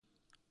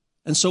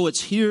And so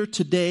it's here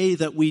today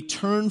that we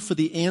turn for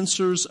the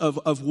answers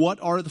of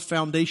what are the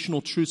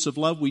foundational truths of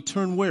love. We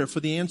turn where for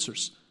the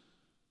answers?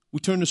 We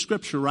turn to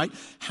Scripture, right?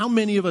 How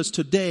many of us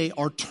today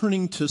are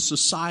turning to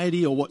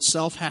society or what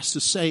self has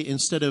to say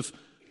instead of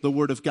the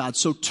Word of God?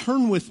 So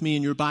turn with me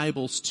in your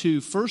Bibles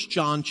to 1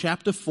 John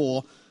chapter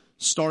 4,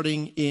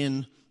 starting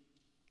in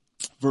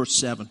verse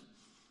 7.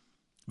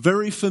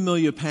 Very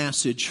familiar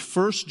passage,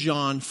 1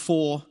 John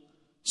 4,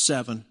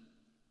 7.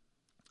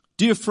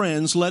 Dear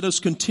friends, let us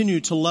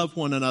continue to love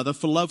one another,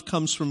 for love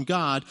comes from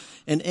God,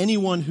 and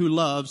anyone who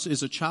loves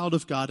is a child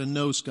of God and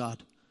knows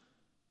God.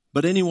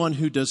 But anyone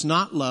who does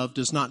not love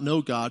does not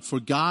know God, for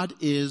God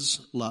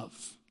is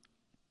love.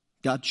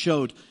 God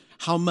showed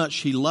how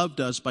much He loved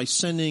us by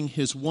sending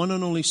His one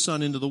and only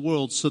Son into the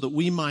world so that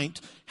we might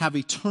have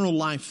eternal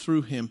life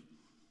through Him.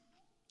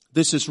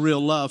 This is real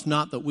love,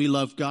 not that we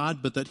love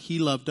God, but that He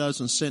loved us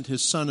and sent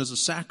His Son as a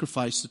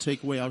sacrifice to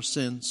take away our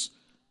sins.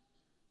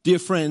 Dear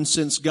friends,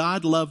 since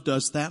God loved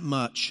us that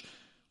much,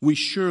 we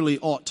surely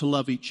ought to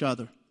love each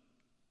other.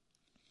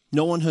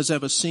 No one has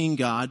ever seen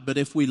God, but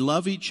if we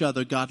love each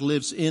other, God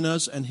lives in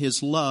us and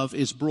His love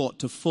is brought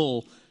to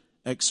full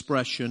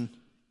expression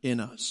in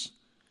us.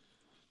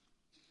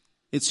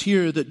 It's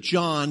here that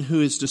John,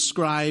 who is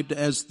described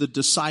as the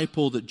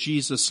disciple that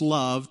Jesus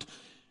loved,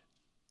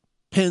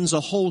 pens a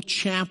whole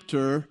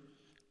chapter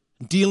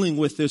dealing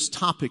with this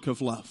topic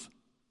of love.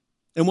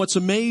 And what's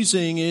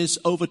amazing is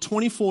over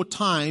 24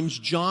 times,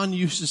 John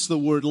uses the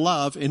word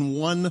love in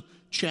one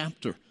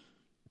chapter.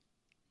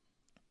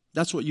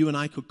 That's what you and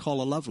I could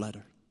call a love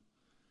letter.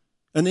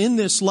 And in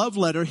this love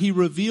letter, he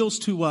reveals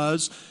to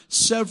us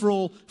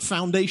several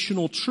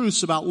foundational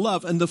truths about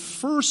love. And the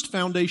first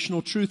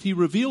foundational truth he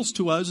reveals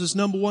to us is,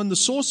 number one, the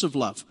source of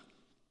love.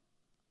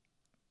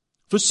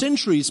 For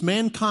centuries,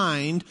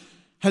 mankind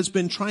has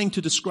been trying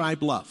to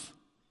describe love.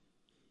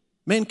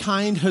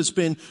 Mankind has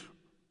been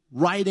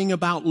writing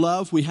about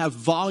love. We have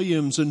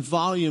volumes and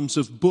volumes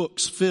of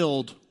books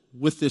filled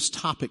with this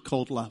topic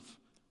called love.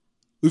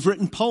 We've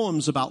written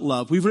poems about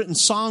love. We've written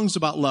songs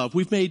about love.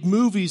 We've made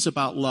movies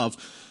about love.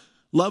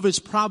 Love is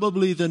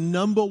probably the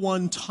number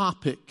one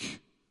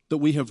topic that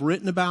we have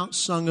written about,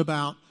 sung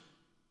about,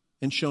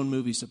 and shown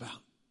movies about.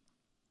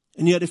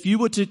 And yet if you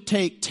were to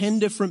take 10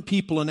 different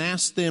people and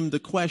ask them the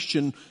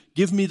question,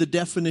 give me the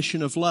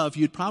definition of love,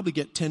 you'd probably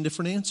get 10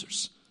 different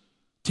answers.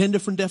 10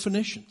 different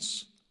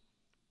definitions.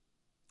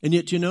 And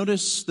yet you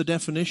notice the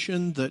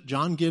definition that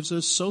John gives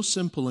us, so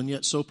simple and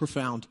yet so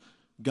profound.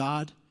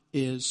 God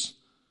is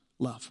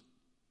love.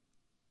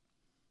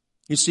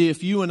 You see,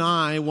 if you and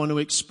I want to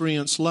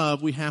experience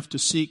love, we have to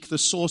seek the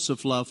source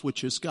of love,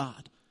 which is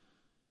God.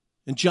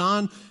 And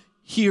John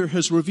here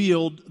has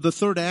revealed the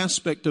third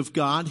aspect of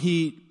God.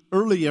 He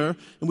earlier,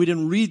 and we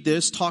didn't read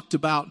this, talked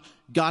about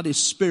God is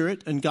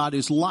spirit and God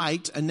is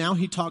light, and now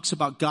he talks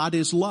about God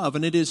is love,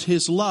 and it is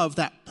His love,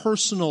 that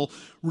personal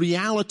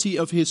reality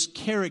of His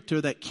character,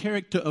 that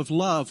character of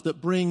love that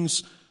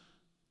brings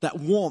that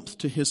warmth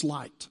to His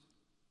light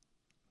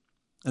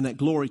and that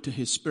glory to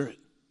His spirit.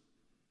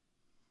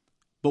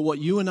 But what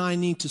you and I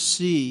need to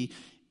see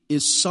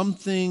is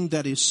something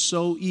that is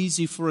so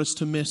easy for us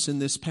to miss in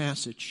this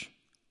passage.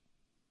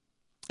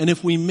 And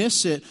if we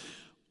miss it,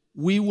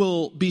 we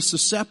will be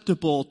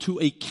susceptible to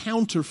a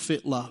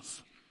counterfeit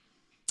love.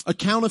 A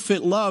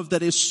counterfeit love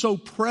that is so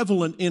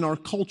prevalent in our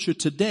culture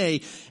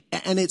today,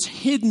 and it's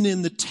hidden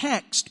in the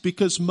text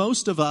because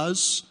most of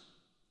us,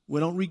 we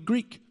don't read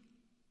Greek.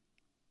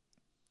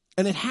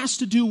 And it has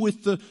to do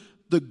with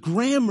the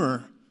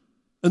grammar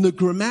and the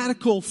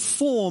grammatical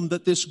form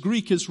that this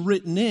Greek is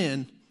written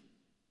in.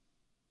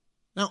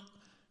 Now,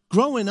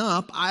 growing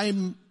up,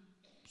 I'm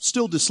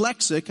still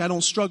dyslexic. I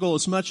don't struggle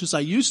as much as I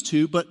used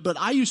to, but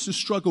I used to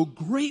struggle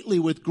greatly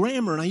with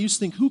grammar, and I used to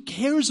think, who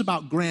cares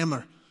about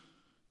grammar?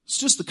 It's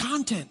just the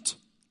content.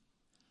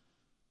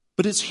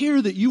 But it's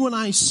here that you and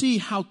I see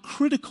how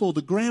critical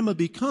the grammar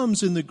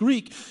becomes in the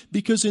Greek,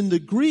 because in the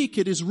Greek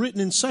it is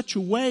written in such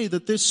a way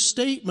that this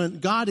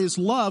statement, God is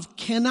love,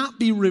 cannot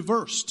be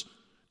reversed.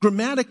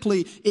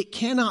 Grammatically, it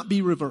cannot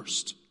be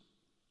reversed.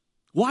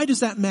 Why does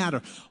that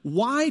matter?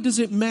 Why does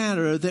it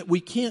matter that we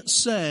can't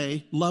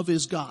say love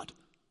is God?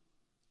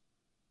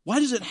 Why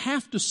does it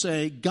have to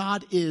say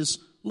God is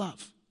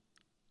love?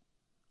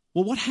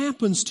 Well, what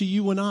happens to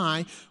you and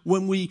I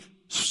when we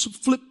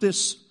flip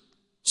this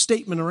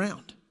statement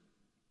around?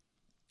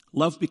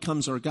 Love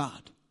becomes our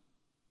God.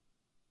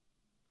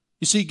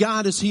 You see,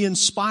 God, as He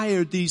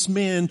inspired these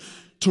men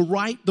to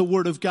write the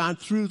Word of God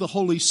through the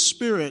Holy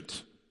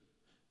Spirit,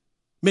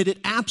 made it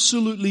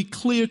absolutely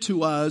clear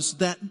to us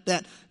that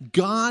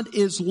God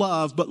is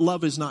love, but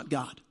love is not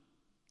God.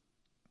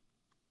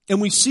 And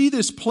we see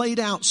this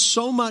played out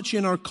so much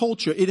in our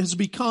culture. It has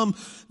become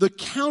the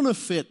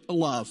counterfeit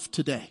love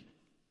today.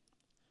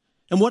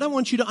 And what I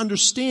want you to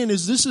understand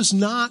is this is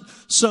not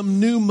some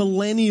new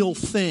millennial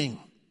thing.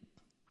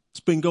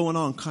 It's been going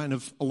on kind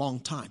of a long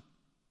time.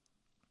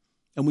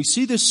 And we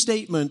see this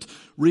statement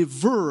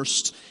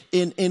reversed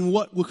in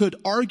what could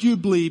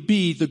arguably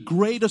be the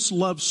greatest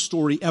love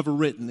story ever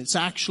written. It's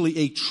actually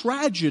a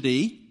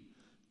tragedy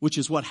which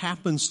is what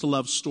happens to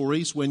love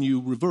stories when you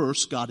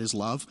reverse God is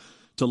love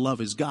to love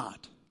is God.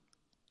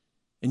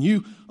 And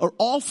you are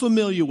all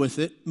familiar with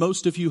it.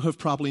 Most of you have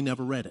probably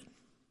never read it.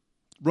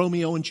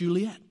 Romeo and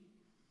Juliet,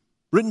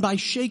 written by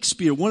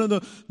Shakespeare, one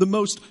of the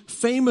most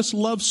famous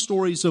love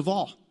stories of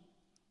all.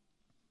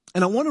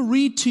 And I want to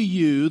read to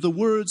you the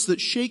words that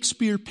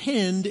Shakespeare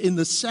penned in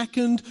the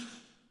second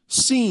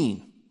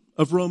scene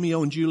of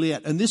Romeo and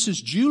Juliet. And this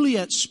is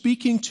Juliet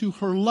speaking to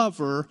her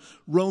lover,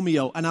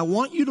 Romeo. And I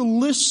want you to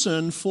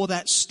listen for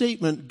that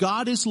statement,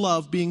 God is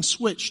love, being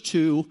switched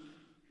to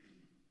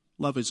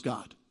love is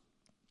God.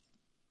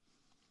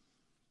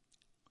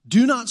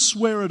 Do not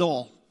swear at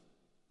all,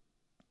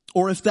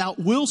 or if thou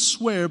wilt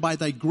swear by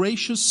thy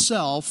gracious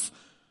self,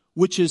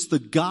 which is the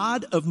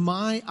God of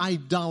my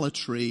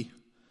idolatry,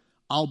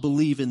 I'll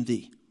believe in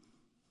thee.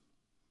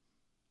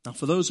 Now,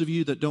 for those of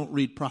you that don't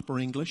read proper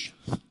English,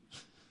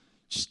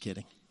 just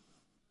kidding.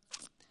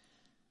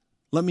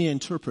 Let me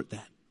interpret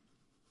that.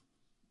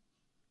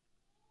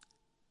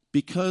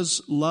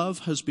 Because love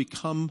has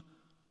become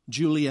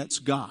Juliet's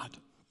God,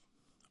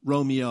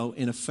 Romeo,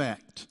 in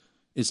effect,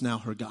 is now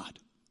her God.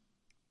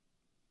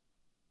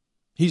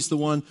 He's the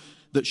one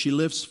that she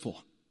lives for,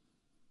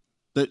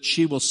 that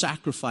she will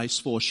sacrifice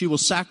for. She will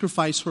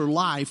sacrifice her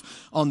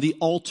life on the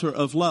altar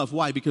of love.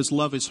 Why? Because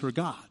love is her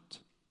God.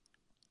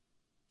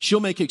 She'll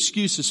make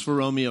excuses for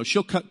Romeo.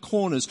 She'll cut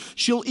corners.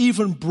 She'll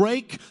even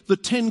break the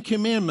 10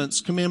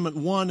 commandments, commandment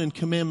 1 and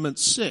commandment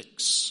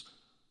 6,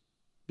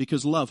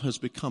 because love has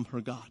become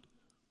her God.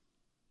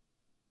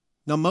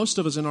 Now, most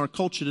of us in our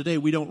culture today,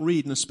 we don't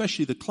read, and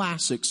especially the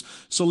classics.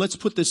 So let's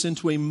put this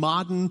into a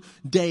modern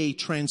day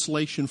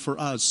translation for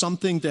us.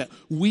 Something that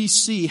we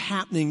see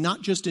happening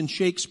not just in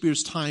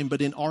Shakespeare's time,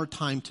 but in our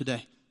time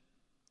today.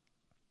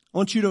 I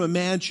want you to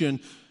imagine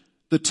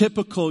the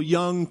typical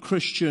young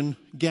Christian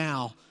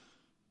gal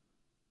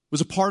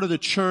was a part of the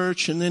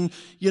church and then,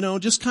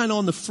 just kind of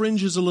on the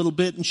fringes a little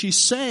bit. And she's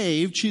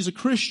saved. She's a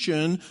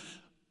Christian.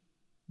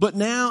 But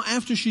now,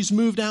 after she's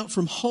moved out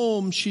from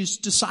home, she's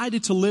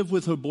decided to live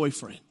with her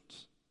boyfriend.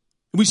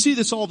 And we see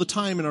this all the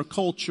time in our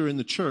culture in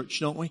the church,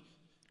 don't we?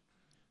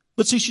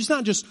 But see, she's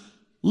not just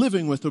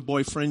living with her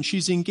boyfriend,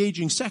 she's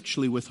engaging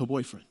sexually with her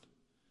boyfriend.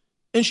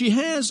 And she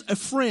has a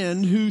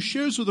friend who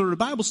shares with her at a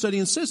Bible study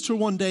and says to her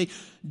one day,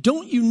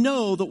 don't you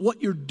know that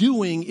what you're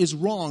doing is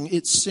wrong?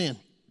 It's sin.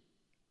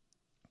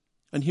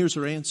 And here's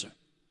her answer.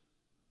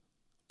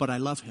 But I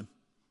love him.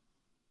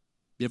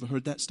 You ever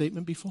heard that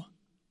statement before?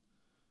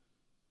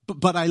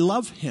 But I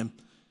love him.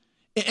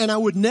 And I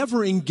would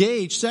never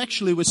engage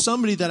sexually with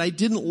somebody that I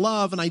didn't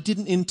love and I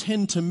didn't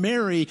intend to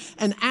marry.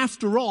 And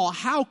after all,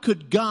 how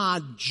could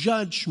God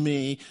judge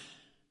me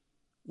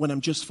when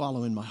I'm just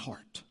following my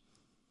heart?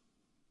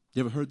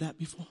 You ever heard that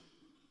before?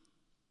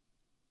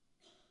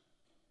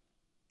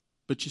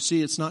 But you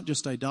see, it's not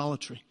just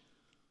idolatry.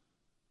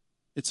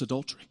 It's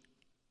adultery.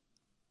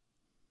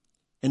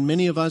 And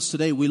many of us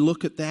today, we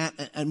look at that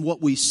and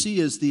what we see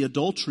is the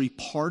adultery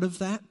part of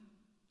that.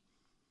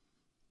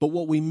 But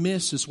what we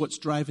miss is what's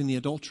driving the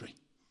adultery.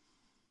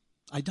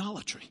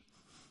 Idolatry.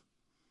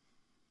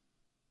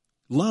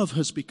 Love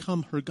has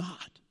become her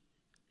God.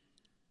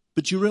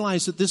 But you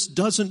realize that this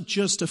doesn't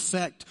just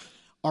affect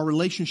our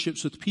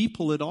relationships with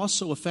people, it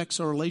also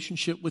affects our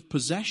relationship with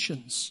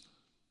possessions.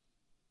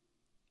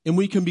 And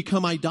we can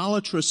become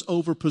idolatrous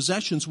over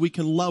possessions. We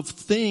can love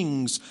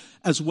things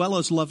as well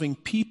as loving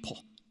people.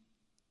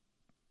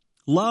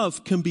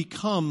 Love can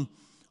become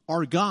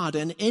our God.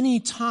 And any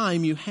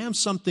time you have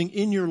something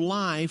in your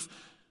life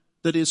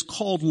that is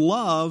called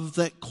love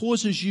that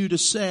causes you to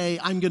say,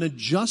 I'm going to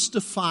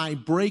justify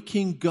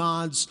breaking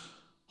God's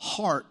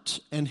heart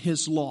and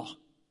his law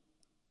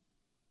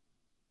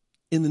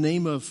in the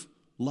name of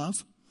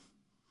love,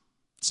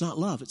 it's not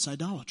love, it's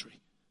idolatry.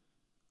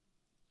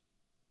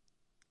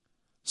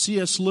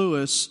 C.S.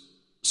 Lewis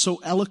so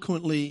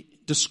eloquently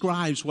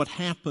describes what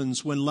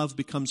happens when love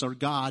becomes our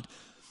God.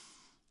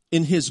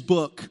 In his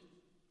book,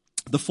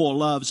 The Four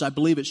Loves, I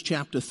believe it's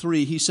chapter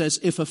 3, he says,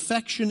 if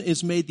affection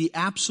is made the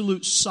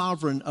absolute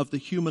sovereign of the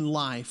human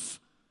life,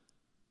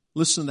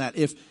 listen to that,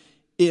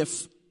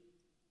 if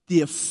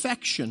the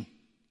affection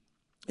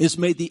is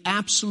made the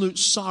absolute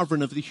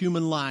sovereign of the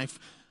human life,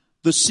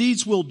 the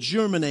seeds will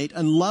germinate,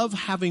 and love,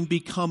 having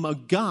become a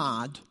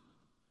god,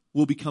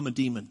 will become a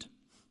demon.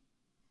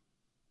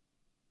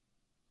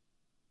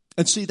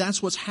 And see,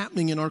 that's what's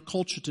happening in our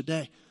culture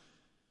today.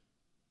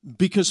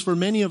 Because for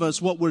many of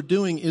us, what we're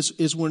doing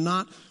is we're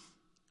not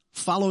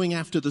following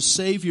after the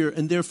Savior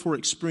and therefore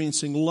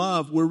experiencing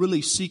love. We're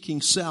really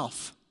seeking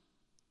self.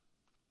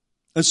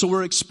 And so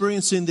we're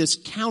experiencing this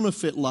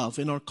counterfeit love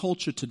in our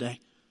culture today.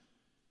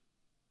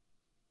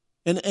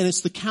 And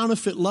it's the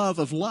counterfeit love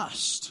of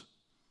lust.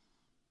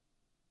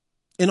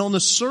 And on the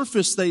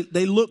surface,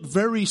 they look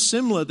very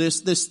similar.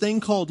 This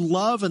thing called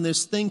love and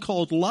this thing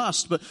called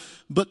lust,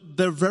 but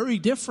they're very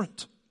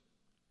different.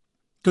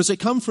 Because they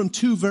come from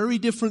two very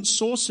different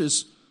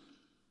sources.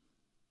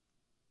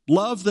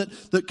 Love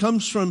that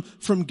comes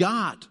from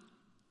God.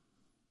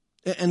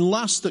 And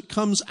lust that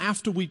comes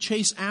after we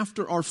chase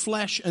after our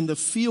flesh and the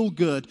feel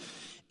good.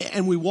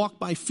 And we walk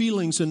by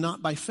feelings and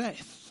not by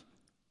faith.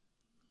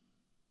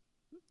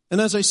 And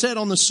as I said,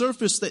 on the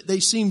surface, they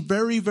seem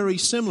very, very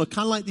similar,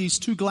 kind of like these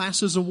 2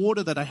 glasses of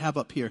water that I have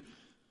up here.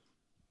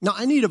 Now,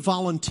 I need a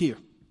volunteer.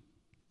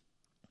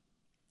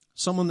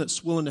 Someone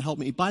that's willing to help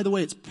me. By the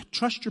way, it's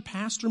Trust Your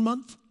Pastor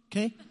Month,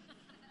 okay?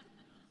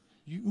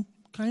 You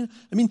kind of,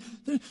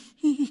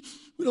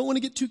 we don't want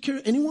to get too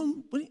careful.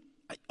 Anyone?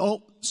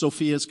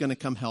 Sophia's going to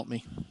come help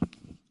me.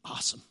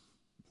 Awesome.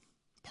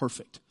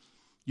 Perfect.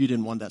 You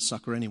didn't want that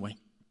sucker anyway.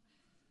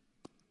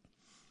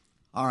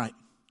 All right.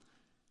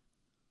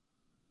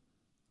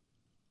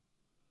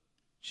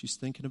 She's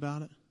thinking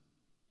about it.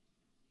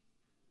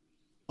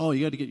 Oh,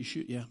 you got to get your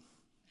shoe. Yeah,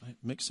 right.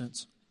 Makes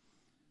sense.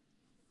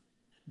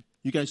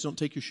 You guys don't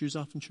take your shoes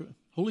off in church?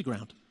 Holy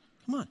ground.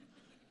 Come on.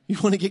 You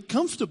want to get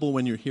comfortable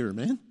when you're here,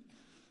 man.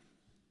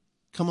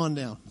 Come on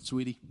down,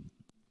 sweetie.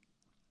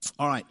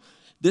 All right.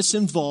 This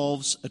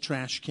involves a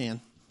trash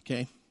can,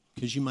 okay?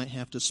 Because you might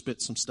have to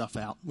spit some stuff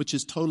out, which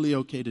is totally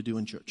okay to do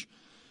in church.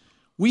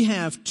 We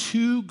have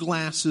 2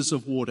 glasses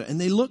of water, and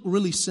they look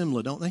really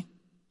similar, don't they?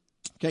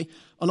 Okay?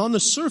 And on the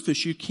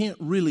surface, you can't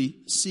really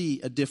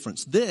see a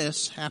difference.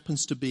 This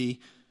happens to be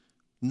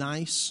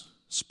nice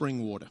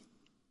spring water.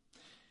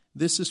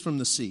 This is from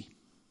the sea.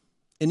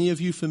 Any of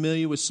you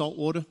familiar with salt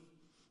water?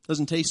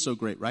 Doesn't taste so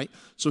great, right?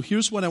 So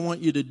here's what I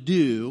want you to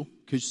do,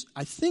 because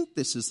I think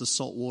this is the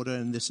salt water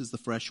and this is the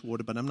fresh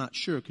water, but I'm not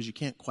sure because you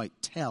can't quite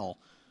tell.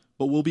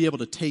 But we'll be able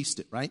to taste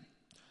it, right?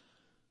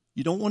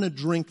 You don't want to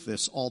drink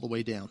this all the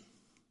way down.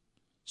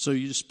 So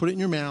you just put it in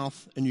your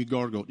mouth and you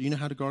gargle. Do you know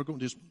how to gargle?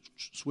 Just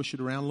swish it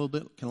around a little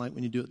bit, kind of like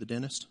when you do it at the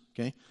dentist,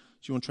 okay?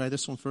 So you want to try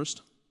this one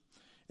first?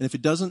 And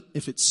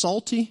if it's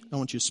salty, I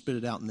want you to spit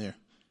it out in there.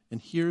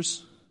 And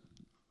here's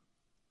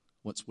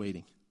what's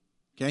waiting,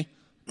 okay?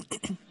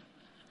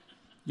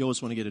 You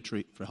always want to get a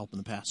treat for helping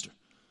the pastor.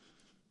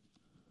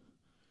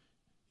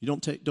 You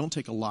don't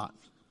take a lot.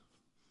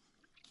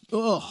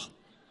 Oh,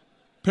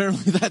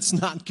 apparently that's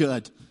not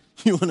good.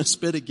 You want to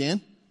spit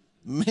again?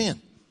 Man.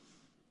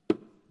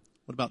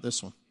 What about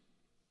this one?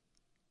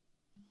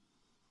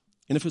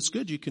 And if it's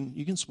good, you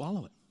can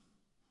swallow it.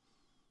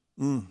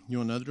 You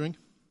want another drink?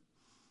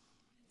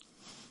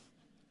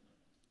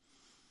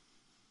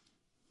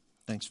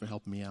 Thanks for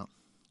helping me out.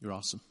 You're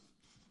awesome.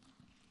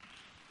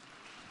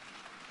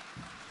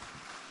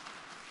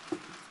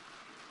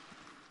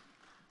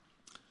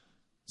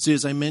 See,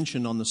 as I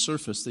mentioned, on the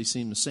surface, they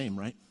seem the same,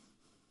 right?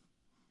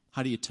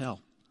 How do you tell?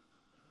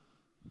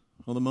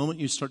 Well, the moment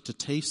you start to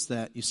taste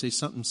that, you say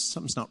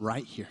something's not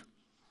right here.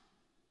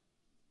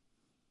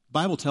 The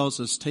Bible tells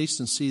us, taste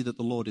and see that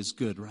the Lord is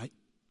good, right?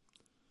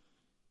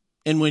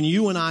 And when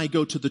you and I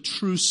go to the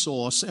true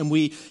source and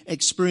we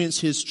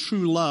experience His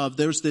true love,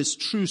 there's this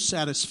true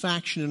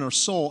satisfaction in our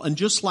soul. And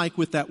just like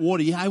with that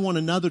water, I want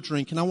another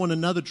drink and I want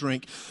another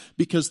drink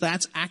because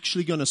that's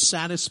actually going to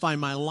satisfy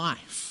my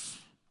life.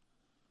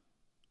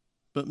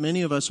 But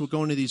many of us, we're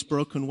going to these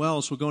broken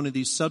wells, we're going to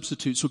these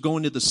substitutes, we're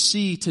going to the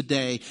sea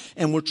today,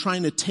 and we're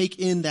trying to take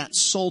in that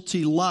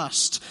salty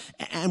lust,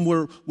 and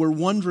we're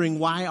wondering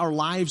why our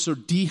lives are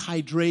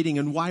dehydrating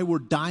and why we're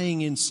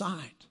dying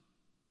inside.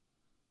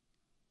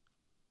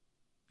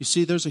 You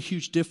see, there's a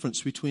huge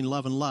difference between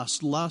love and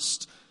lust.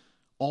 Lust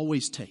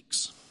always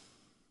takes.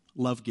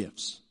 Love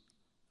gives.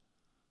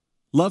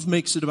 Love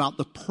makes it about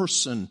the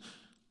person.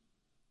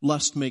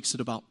 Lust makes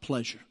it about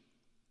pleasure.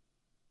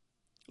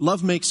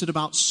 Love makes it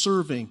about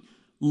serving.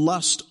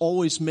 Lust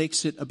always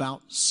makes it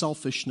about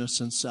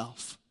selfishness and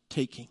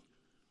self-taking.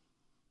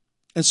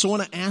 And so I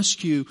want to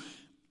ask you,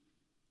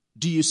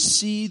 do you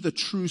see the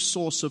true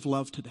source of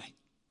love today?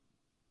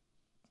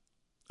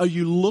 Are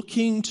you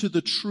looking to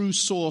the true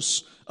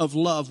source of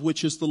love,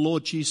 which is the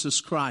Lord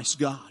Jesus Christ,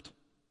 God?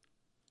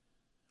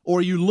 Or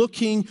are you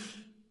looking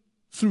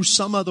through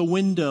some other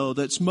window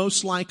that's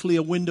most likely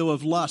a window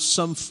of lust,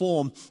 some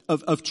form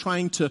of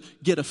trying to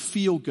get a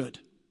feel-good?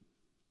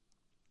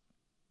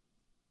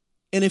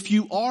 And if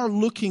you are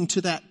looking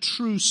to that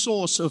true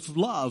source of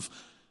love,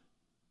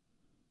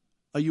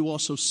 are you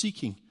also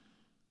seeking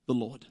the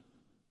Lord?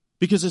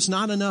 Because it's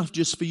not enough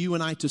just for you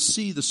and I to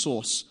see the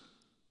source.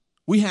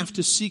 We have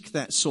to seek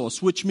that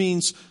source, which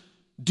means,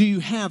 do you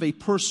have a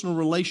personal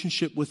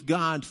relationship with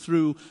God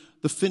through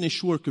the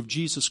finished work of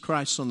Jesus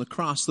Christ on the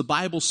cross? The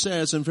Bible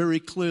says, and very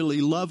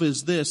clearly, love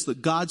is this,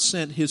 that God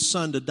sent His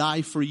Son to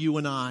die for you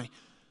and I,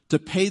 to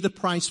pay the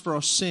price for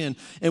our sin.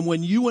 And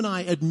when you and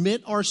I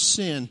admit our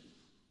sin,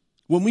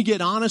 when we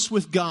get honest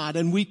with God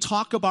and we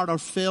talk about our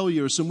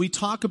failures and we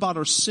talk about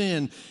our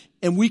sin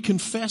and we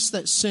confess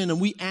that sin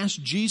and we ask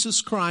Jesus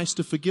Christ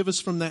to forgive us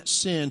from that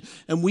sin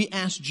and we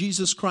ask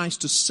Jesus Christ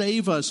to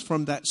save us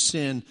from that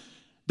sin,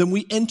 then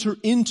we enter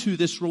into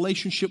this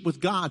relationship with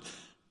God.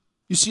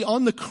 You see,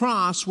 on the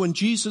cross, when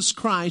Jesus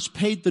Christ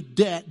paid the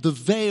debt, the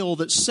veil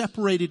that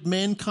separated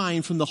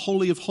mankind from the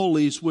Holy of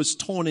Holies was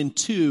torn in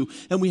two,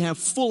 and we have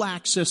full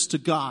access to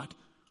God.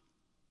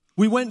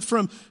 We went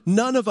from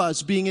none of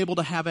us being able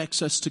to have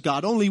access to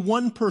God. Only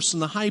one person,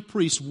 the high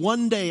priest,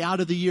 one day out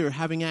of the year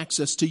having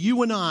access, to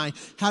you and I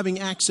having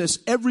access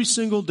every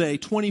single day,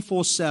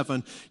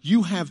 24/7.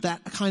 You have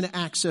that kind of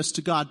access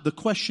to God. The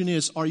question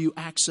is, are you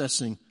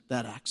accessing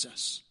that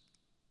access?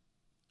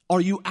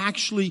 Are you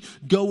actually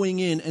going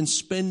in and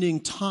spending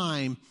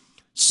time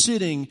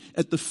sitting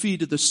at the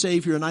feet of the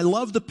Savior? And I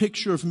love the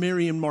picture of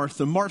Mary and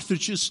Martha. Martha's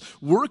just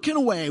working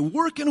away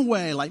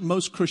like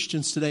most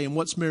Christians today. And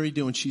what's Mary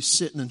doing? She's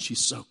sitting and she's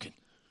soaking.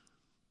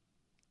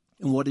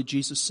 And what did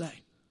Jesus say?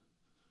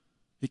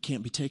 It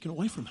can't be taken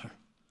away from her.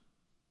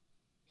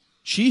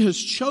 She has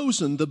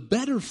chosen the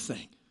better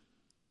thing.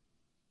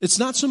 It's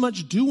not so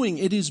much doing,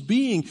 it is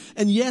being.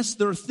 And yes,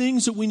 there are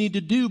things that we need to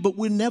do, but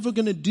we're never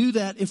going to do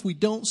that if we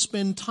don't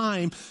spend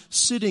time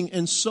sitting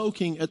and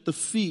soaking at the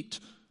feet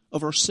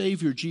of our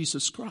Savior,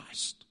 Jesus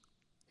Christ.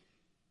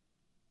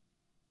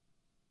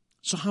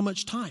 So how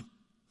much time?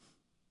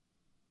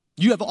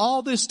 You have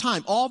all this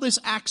time, all this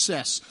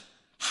access.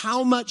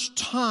 How much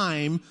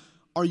time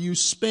are you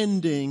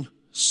spending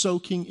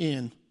soaking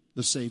in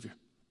the Savior?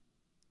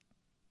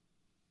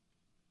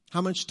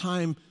 How much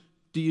time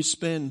do you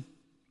spend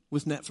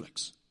with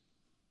Netflix?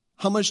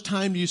 How much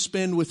time do you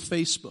spend with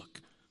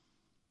Facebook?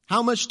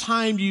 How much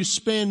time do you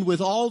spend with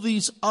all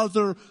these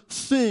other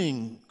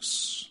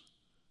things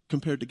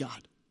compared to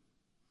God?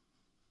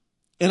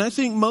 And I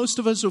think most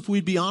of us, if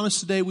we'd be honest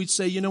today, we'd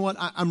say, you know what,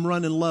 I'm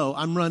running low,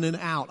 I'm running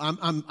out,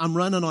 I'm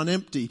running on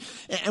empty.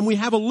 And we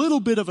have a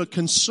little bit of a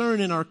concern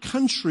in our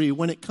country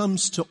when it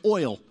comes to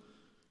oil.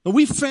 Now,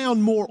 we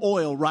found more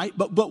oil, right?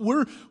 But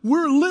we're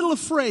a little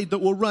afraid that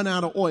we'll run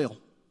out of oil.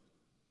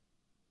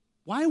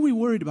 Why are we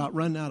worried about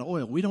running out of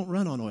oil? We don't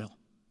run on oil.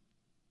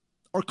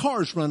 Our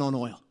cars run on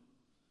oil.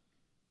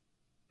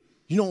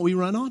 You know what we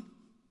run on?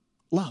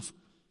 Love.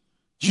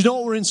 You know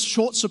what we're in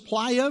short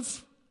supply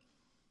of?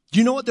 Do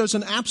you know what there's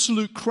an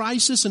absolute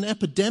crisis, an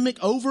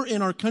epidemic over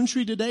in our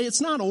country today?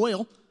 It's not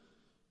oil.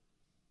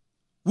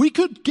 We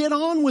could get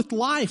on with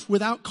life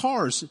without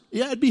cars.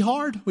 Yeah, it'd be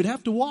hard. We'd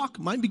have to walk.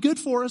 Might be good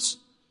for us.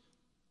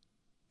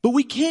 But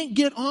we can't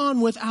get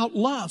on without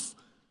love.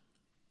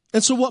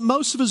 And so what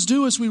most of us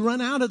do is we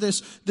run out of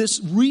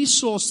this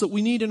resource that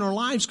we need in our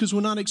lives because we're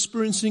not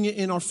experiencing it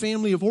in our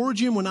family of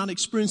origin. We're not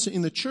experiencing it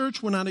in the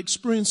church. We're not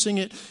experiencing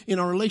it in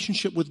our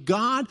relationship with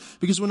God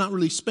because we're not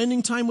really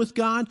spending time with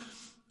God.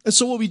 And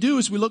so what we do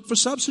is we look for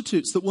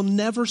substitutes that will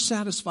never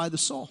satisfy the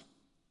soul.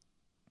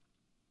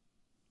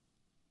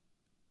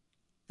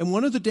 And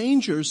one of the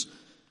dangers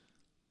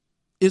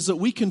is that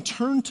we can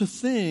turn to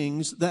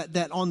things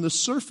that on the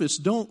surface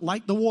don't,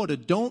 like the water,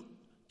 don't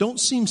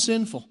seem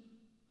sinful.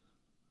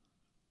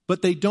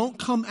 But they don't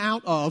come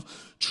out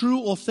of true,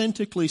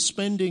 authentically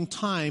spending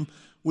time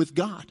with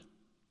God.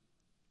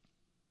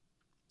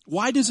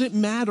 Why does it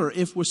matter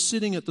if we're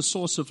sitting at the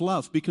source of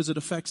love? Because it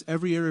affects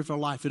every area of our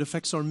life. It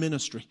affects our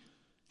ministry,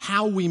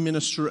 how we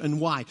minister and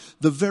why.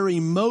 The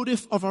very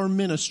motive of our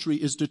ministry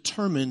is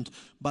determined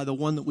by the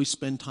one that we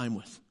spend time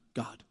with,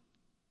 God.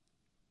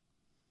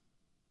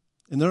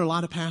 And there are a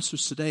lot of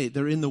pastors today,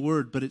 they're in the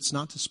Word, but it's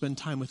not to spend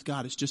time with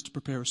God. It's just to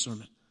prepare a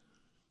sermon.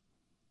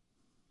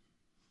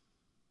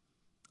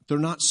 They're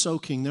not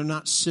soaking. They're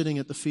not sitting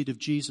at the feet of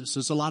Jesus.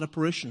 There's a lot of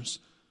parishioners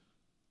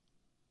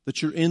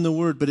that you're in the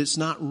Word, but it's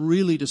not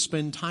really to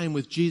spend time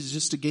with Jesus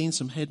just to gain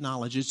some head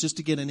knowledge. It's just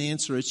to get an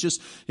answer. It's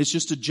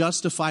just to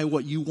justify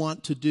what you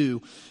want to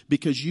do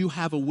because you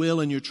have a will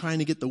and you're trying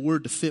to get the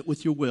Word to fit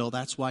with your will.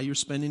 That's why you're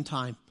spending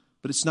time.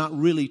 But it's not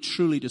really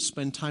truly to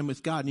spend time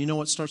with God. And you know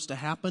what starts to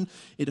happen?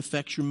 It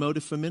affects your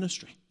motive for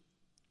ministry.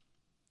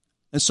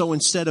 And so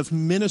instead of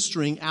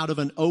ministering out of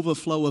an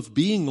overflow of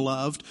being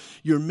loved,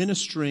 you're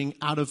ministering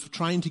out of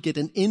trying to get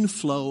an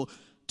inflow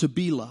to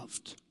be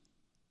loved.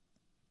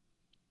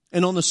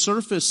 And on the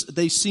surface,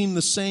 they seem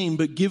the same,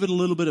 but give it a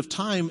little bit of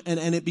time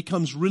and it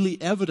becomes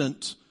really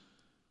evident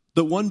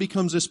that one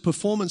becomes this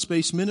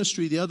performance-based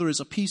ministry, the other is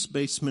a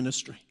peace-based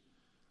ministry.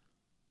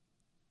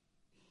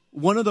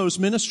 One of those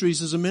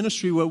ministries is a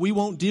ministry where we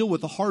won't deal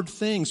with the hard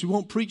things. We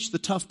won't preach the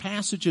tough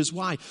passages.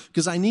 Why?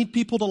 Because I need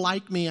people to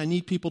like me. I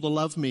need people to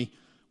love me.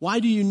 Why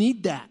do you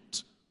need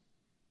that?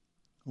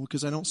 Well,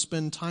 because I don't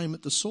spend time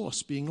at the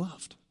source being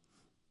loved.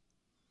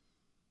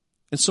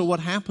 And so what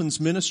happens,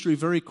 ministry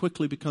very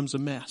quickly becomes a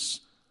mess.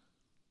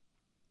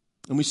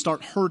 And we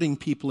start hurting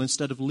people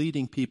instead of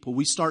leading people.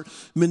 We start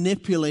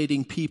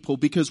manipulating people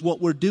because what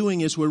we're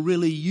doing is we're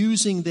really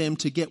using them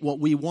to get what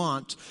we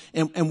want.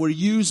 And we're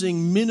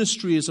using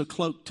ministry as a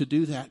cloak to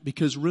do that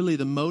because really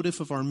the motive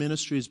of our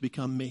ministry has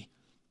become me.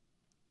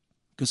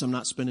 Because I'm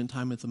not spending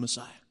time with the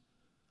Messiah.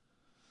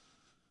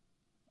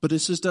 But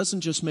this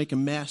doesn't just make a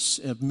mess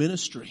of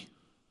ministry.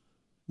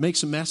 It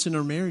makes a mess in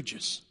our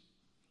marriages.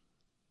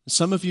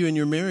 Some of you in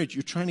your marriage,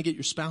 you're trying to get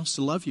your spouse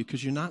to love you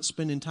because you're not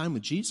spending time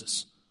with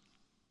Jesus.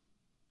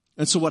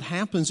 And so what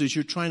happens is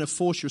you're trying to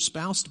force your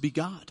spouse to be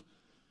God.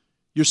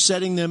 You're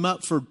setting them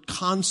up for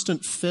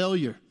constant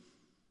failure.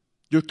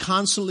 You're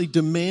constantly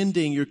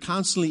demanding, you're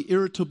constantly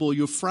irritable,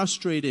 you're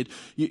frustrated,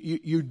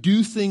 you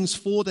do things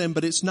for them,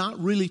 but it's not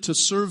really to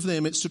serve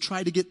them, it's to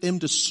try to get them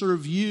to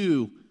serve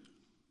you.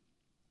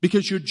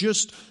 Because you're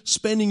just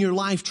spending your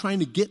life trying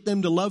to get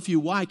them to love you.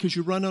 Why? Because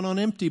you're running on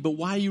empty. But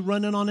why are you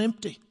running on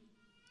empty?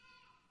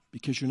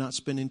 Because you're not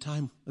spending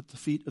time at the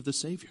feet of the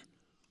Savior.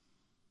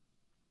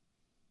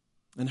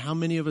 And how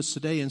many of us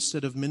today,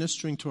 instead of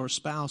ministering to our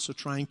spouse, are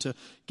trying to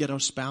get our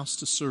spouse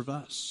to serve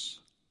us?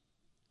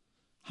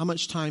 How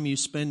much time are you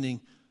spending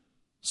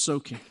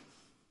soaking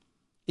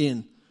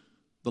in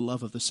the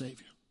love of the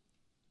Savior?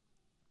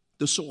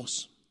 The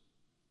source.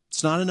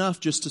 It's not enough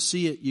just to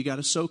see it. You got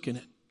to soak in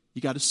it.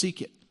 You got to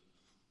seek it.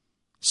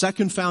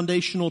 Second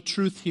foundational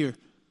truth here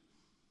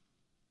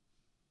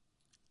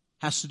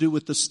has to do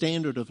with the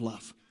standard of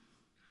love.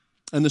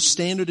 And the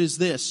standard is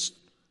this.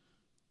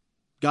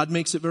 God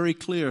makes it very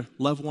clear.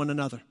 Love one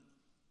another.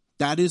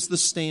 That is the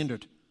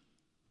standard.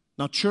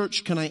 Now,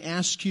 church, can I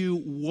ask you,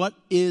 what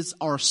is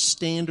our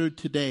standard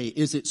today?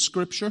 Is it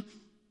Scripture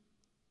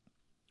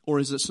or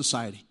is it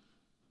society?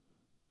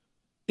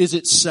 Is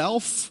it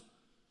self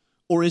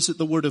or is it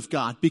the Word of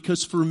God?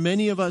 Because for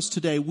many of us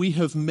today, we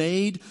have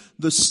made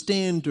the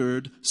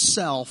standard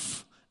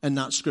self and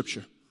not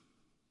Scripture.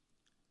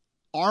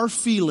 Our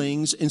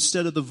feelings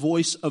instead of the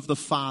voice of the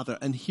Father.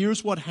 And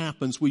here's what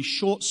happens. We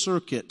short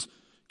circuit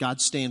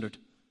God's standard.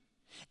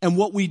 And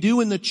what we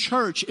do in the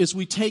church is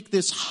we take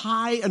this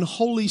high and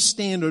holy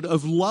standard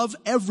of love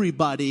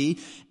everybody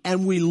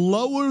and we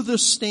lower the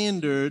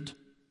standard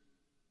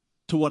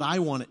to what I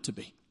want it to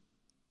be.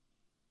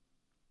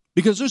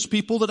 Because there's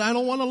people that I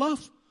don't want to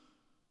love.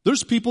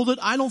 There's people that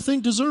I don't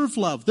think deserve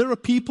love. There are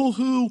people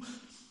who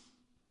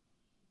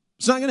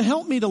it's not going to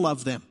help me to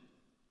love them.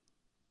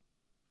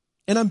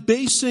 And I'm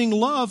basing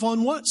love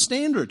on what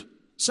standard?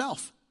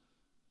 Self.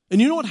 And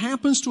you know what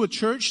happens to a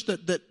church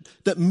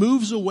that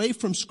moves away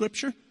from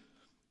Scripture?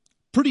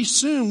 Pretty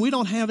soon we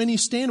don't have any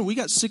standard. We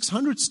got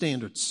 600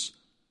 standards.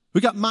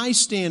 We got my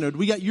standard.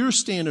 We got your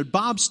standard,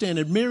 Bob's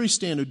standard, Mary's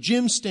standard,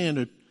 Jim's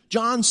standard,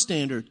 John's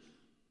standard.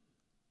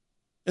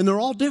 And they're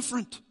all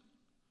different.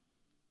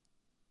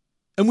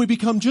 And we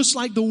become just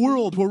like the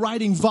world. We're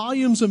writing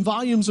volumes and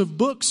volumes of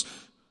books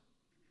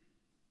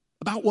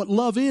about what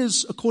love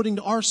is according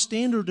to our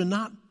standard and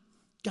not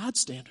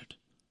God's standard.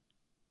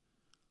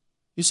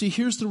 You see,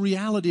 here's the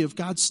reality of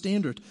God's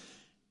standard.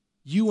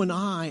 You and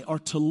I are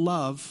to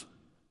love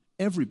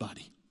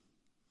everybody.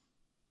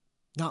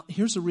 Now,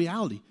 here's the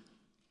reality.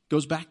 It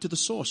goes back to the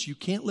source. You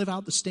can't live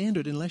out the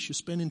standard unless you're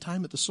spending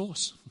time at the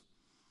source.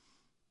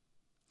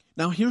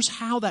 Now, here's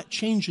how that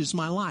changes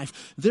my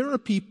life. There are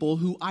people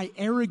who I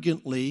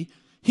arrogantly,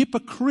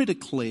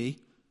 hypocritically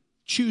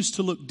choose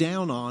to look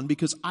down on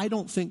because I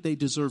don't think they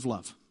deserve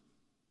love.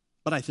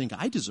 But I think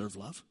I deserve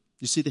love.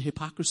 You see the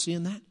hypocrisy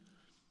in that?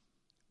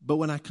 But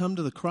when I come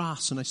to the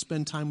cross and I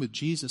spend time with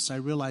Jesus, I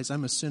realize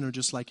I'm a sinner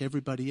just like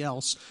everybody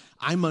else.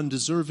 I'm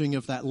undeserving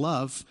of that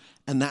love.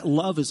 And that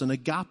love is an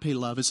agape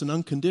love. It's an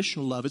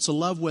unconditional love. It's a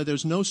love where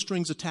there's no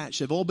strings attached.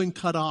 They've all been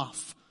cut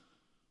off.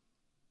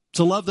 It's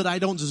a love that I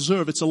don't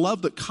deserve. It's a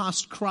love that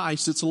cost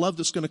Christ. It's a love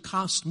that's going to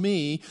cost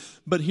me.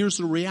 But here's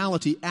the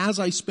reality. As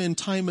I spend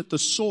time at the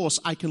source,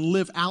 I can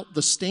live out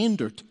the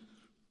standard.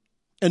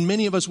 And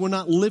many of us, we're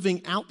not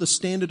living out the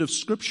standard of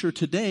Scripture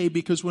today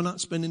because we're not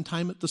spending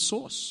time at the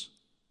source.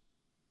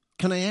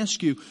 Can I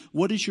ask you,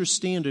 what is your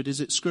standard? Is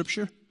it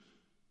Scripture?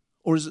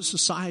 Or is it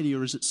society?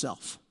 Or is it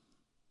self?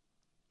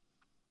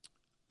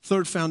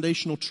 Third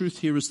foundational truth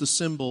here is the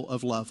symbol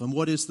of love. And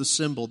what is the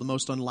symbol? The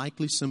most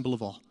unlikely symbol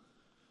of all.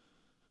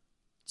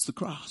 It's the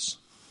cross.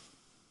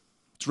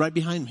 It's right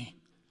behind me.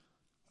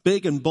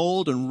 Big and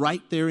bold and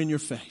right there in your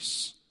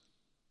face.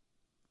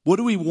 What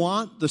do we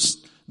want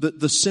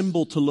the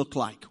symbol to look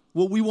like?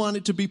 Well, we want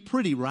it to be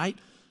pretty, right?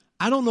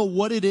 I don't know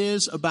what it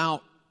is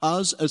about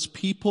us as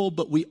people,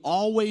 but we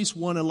always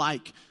want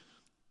to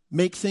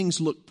make things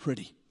look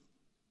pretty.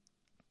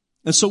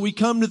 And so we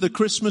come to the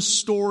Christmas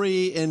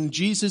story and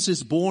Jesus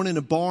is born in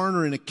a barn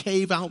or in a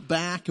cave out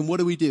back. And what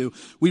do?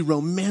 We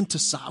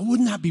romanticize.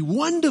 Wouldn't that be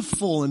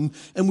wonderful? And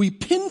we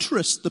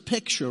Pinterest the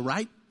picture,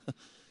 right?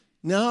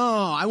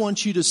 No, I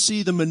want you to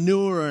see the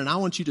manure and I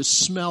want you to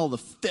smell the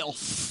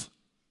filth.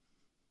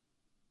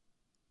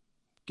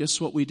 Guess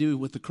what we do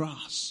with the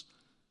cross?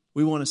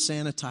 We want to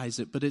sanitize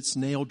it, but it's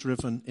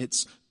nail-driven.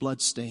 It's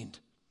blood-stained.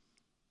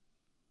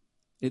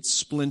 It's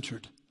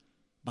splintered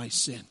by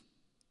sin.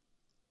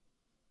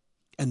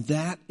 And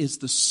that is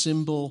the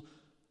symbol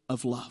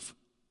of love.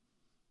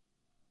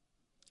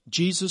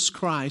 Jesus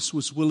Christ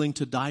was willing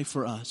to die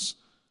for us.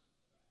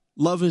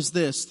 Love is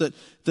this,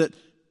 that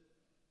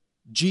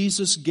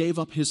Jesus gave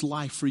up his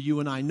life for you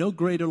and I. No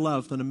greater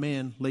love than a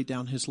man laid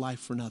down his life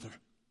for another.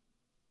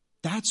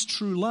 That's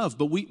true love,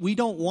 but we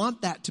don't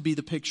want that to be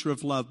the picture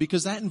of love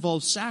because that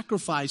involves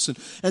sacrifice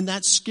and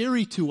that's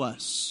scary to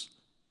us.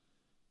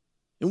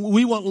 And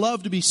we want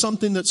love to be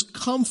something that's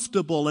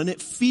comfortable and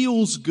it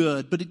feels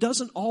good, but it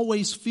doesn't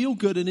always feel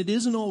good and it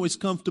isn't always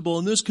comfortable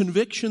and there's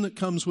conviction that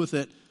comes with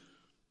it.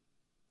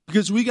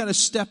 Because we got to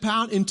step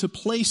out into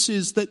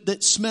places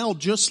that smell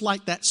just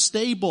like that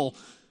stable,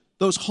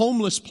 those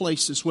homeless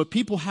places where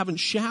people haven't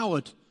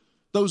showered,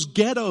 those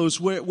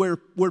ghettos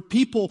where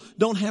people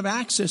don't have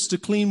access to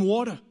clean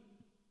water.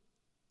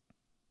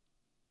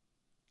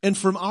 And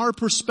from our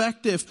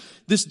perspective,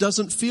 this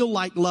doesn't feel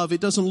like love. It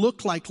doesn't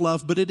look like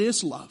love, but it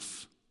is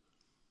love.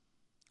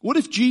 What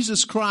if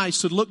Jesus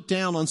Christ had looked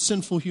down on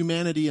sinful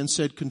humanity and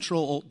said,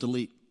 Control, Alt,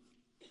 Delete.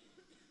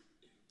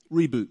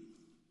 Reboot.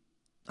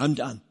 I'm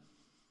done.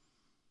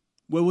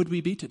 Where would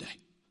we be today?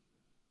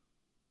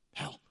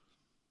 Hell.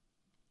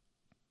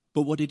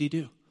 But what did he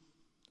do?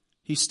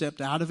 He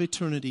stepped out of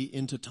eternity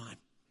into time.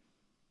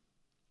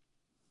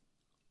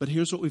 But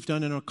here's what we've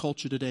done in our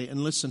culture today.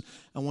 And listen,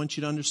 I want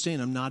you to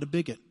understand, I'm not a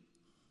bigot.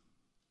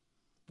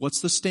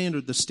 What's the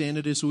standard? The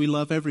standard is we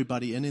love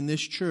everybody. And in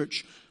this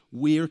church,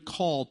 we are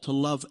called to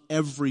love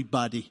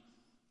everybody.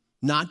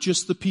 Not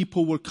just the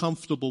people we're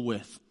comfortable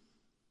with.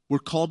 We're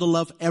called to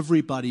love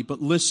everybody.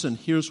 But listen,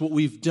 here's what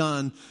we've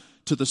done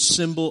to the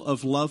symbol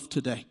of love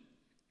today.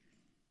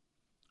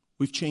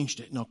 We've changed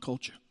it in our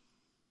culture.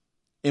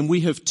 And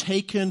we have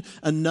taken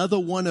another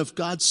one of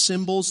God's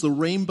symbols, the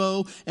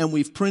rainbow, and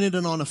we've printed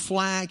it on a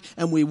flag,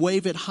 and we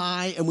wave it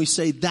high, and we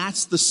say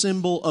that's the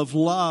symbol of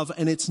love,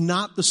 and it's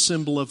not the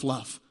symbol of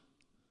love.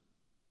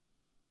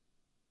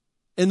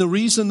 And the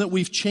reason that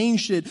we've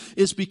changed it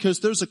is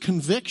because there's a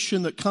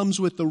conviction that comes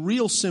with the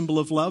real symbol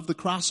of love, the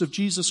cross of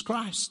Jesus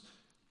Christ.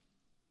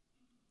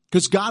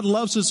 Because God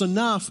loves us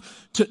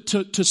enough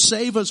to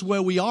save us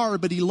where we are,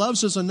 but He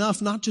loves us enough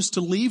not just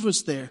to leave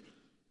us there,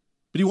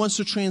 but He wants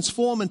to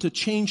transform and to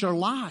change our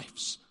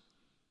lives.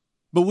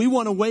 But we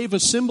want to wave a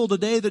symbol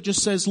today that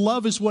just says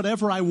love is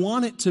whatever I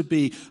want it to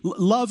be.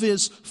 Love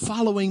is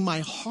following my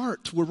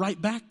heart. We're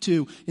right back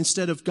to,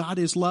 instead of God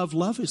is love,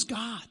 love is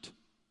God.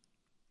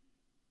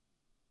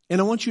 And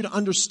I want you to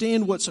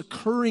understand what's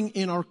occurring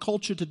in our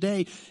culture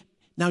today.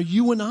 Now,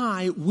 you and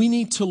I, we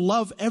need to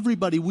love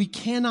everybody. We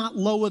cannot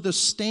lower the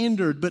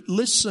standard. But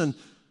listen,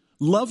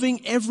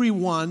 loving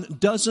everyone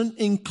doesn't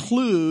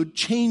include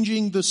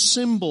changing the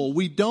symbol.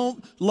 We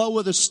don't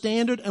lower the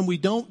standard and we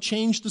don't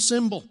change the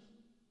symbol.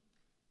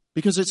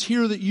 Because it's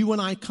here that you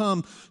and I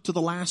come to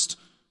the last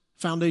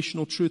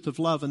foundational truth of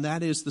love, and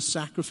that is the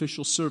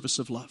sacrificial service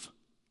of love.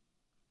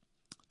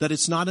 That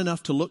it's not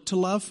enough to look to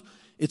love.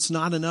 It's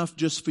not enough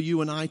just for you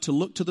and I to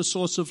look to the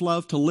source of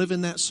love, to live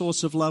in that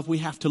source of love. We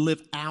have to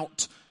live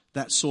out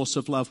that source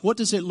of love. What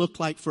does it look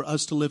like for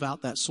us to live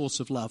out that source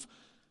of love?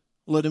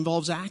 Well, it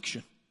involves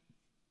action.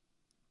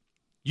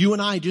 You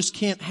and I just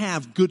can't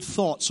have good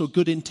thoughts or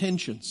good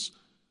intentions.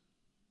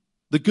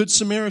 The Good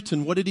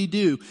Samaritan, what did he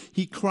do?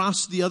 He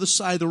crossed the other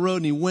side of the road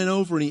and he went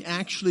over and he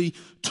actually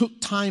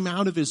took time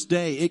out of his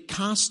day. It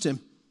cost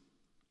him.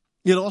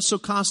 It also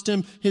cost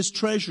him his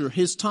treasure,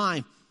 his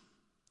time.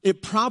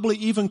 It probably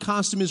even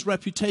cost him his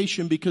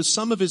reputation, because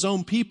some of his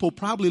own people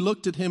probably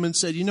looked at him and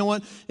said, you know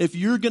what, if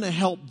you're going to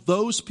help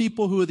those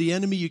people who are the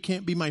enemy, you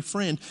can't be my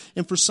friend.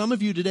 And for some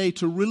of you today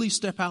to really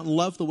step out and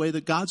love the way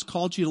that God's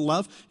called you to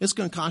love, it's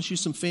going to cost you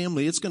some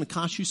family. It's going to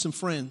cost you some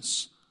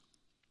friends.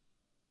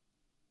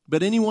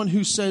 But anyone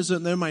who says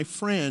that they're my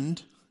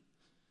friend,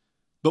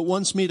 but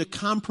wants me to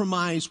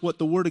compromise what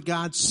the Word of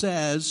God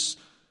says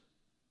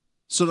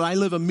so that I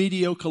live a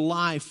mediocre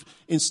life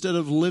instead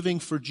of living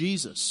for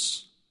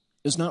Jesus,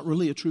 is not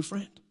really a true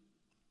friend.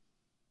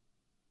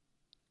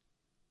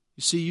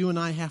 You see, you and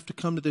I have to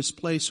come to this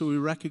place where we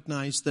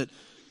recognize that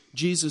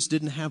Jesus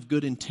didn't have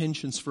good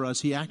intentions for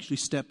us. He actually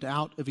stepped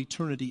out of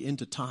eternity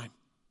into time.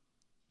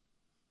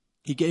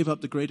 He gave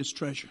up the greatest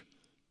treasure.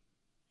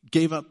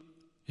 Gave up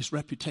his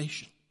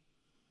reputation.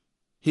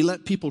 He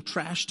let people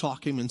trash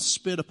talk him and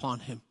spit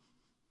upon him.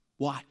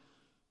 Why?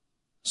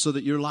 So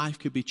that your life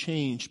could be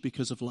changed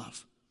because of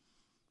love.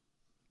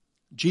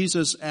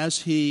 Jesus,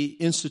 as he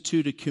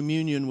instituted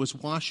communion, was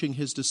washing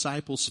his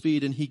disciples'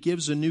 feet, and he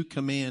gives a new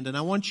command. And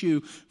I want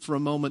you for a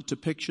moment to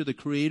picture the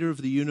creator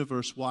of the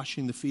universe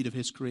washing the feet of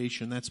his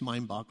creation. That's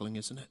mind-boggling,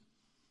 isn't it?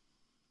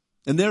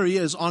 And there he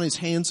is on his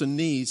hands and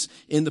knees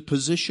in the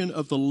position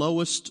of the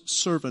lowest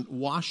servant,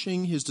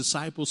 washing his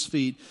disciples'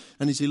 feet.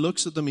 And as he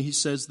looks at them, he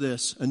says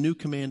this, a new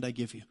command I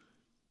give you.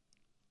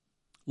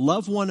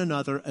 Love one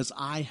another as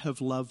I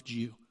have loved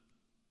you.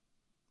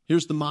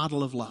 Here's the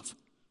model of love.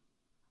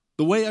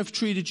 The way I've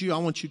treated you, I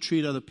want you to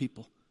treat other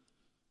people.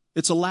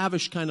 It's a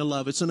lavish kind of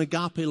love. It's an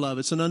agape love.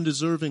 It's an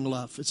undeserving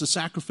love. It's a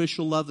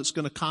sacrificial love that's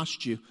going to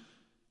cost you.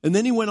 And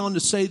then he went on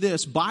to say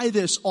this, by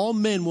this all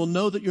men will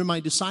know that you're my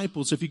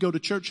disciples if you go to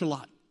church a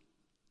lot.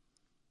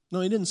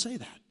 No, he didn't say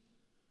that.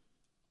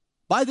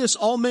 By this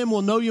all men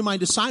will know you're my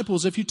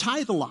disciples if you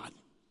tithe a lot.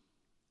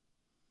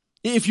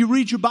 If you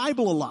read your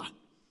Bible a lot.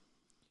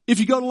 If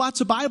you go to lots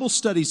of Bible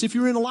studies. If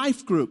you're in a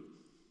life group.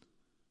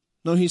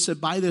 No, he said,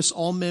 by this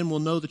all men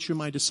will know that you're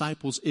my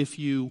disciples if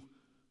you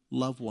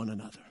love one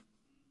another.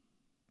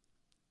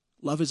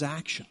 Love is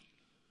action.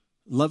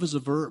 Love is a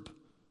verb.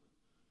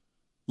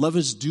 Love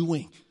is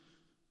doing.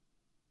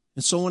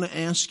 And so I want to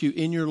ask you,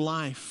 in your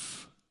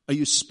life, are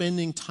you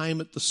spending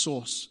time at the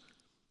source?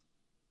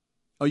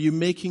 Are you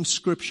making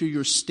Scripture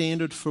your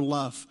standard for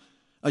love?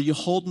 Are you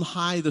holding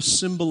high the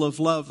symbol of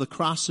love, the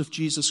cross of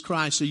Jesus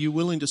Christ? Are you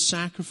willing to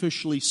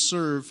sacrificially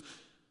serve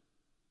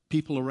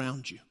people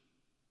around you?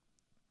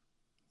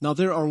 Now,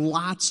 there are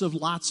lots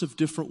of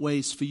different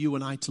ways for you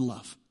and I to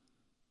love.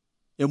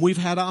 And we've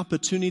had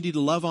opportunity to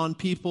love on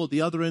people at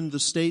the other end of the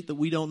state that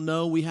we don't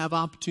know. We have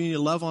opportunity to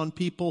love on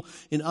people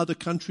in other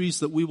countries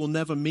that we will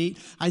never meet.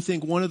 I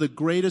think one of the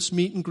greatest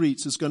meet and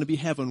greets is going to be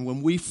heaven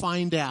when we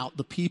find out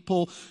the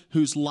people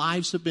whose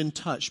lives have been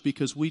touched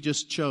because we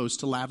just chose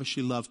to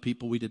lavishly love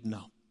people we didn't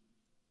know.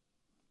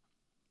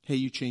 Hey,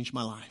 you changed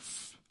my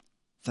life.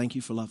 Thank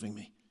you for loving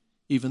me,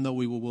 even though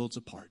we were worlds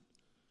apart.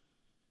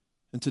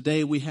 And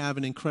today we have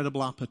an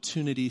incredible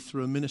opportunity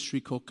through a ministry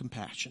called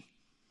Compassion.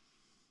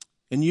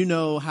 And you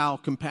know how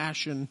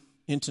Compassion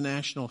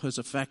International has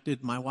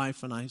affected my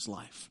wife and I's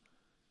life.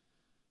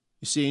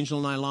 You see, Angel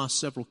and I lost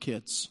several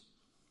kids,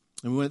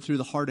 and we went through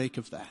the heartache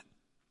of that.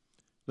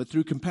 But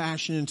through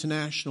Compassion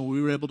International,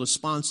 we were able to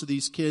sponsor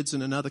these kids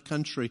in another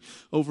country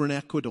over in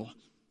Ecuador.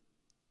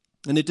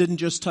 And it didn't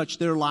just touch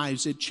their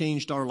lives, it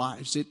changed our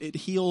lives. It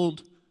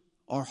healed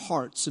our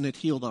hearts and it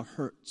healed our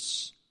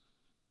hurts.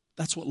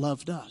 That's what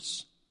love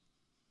does.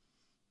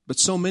 But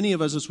so many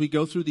of us, as we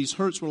go through these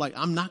hurts, we're like,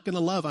 I'm not going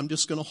to love. I'm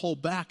just going to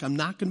hold back. I'm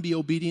not going to be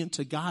obedient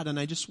to God. And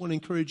I just want to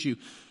encourage you,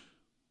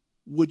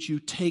 would you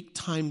take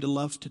time to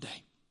love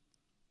today?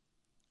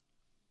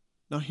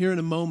 Now, here in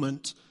a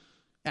moment,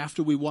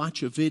 after we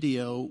watch a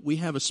video, we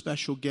have a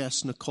special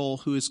guest, Nicole,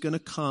 who is going to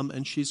come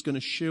and she's going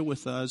to share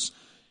with us.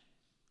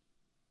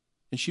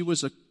 And she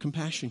was a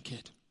Compassion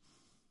kid.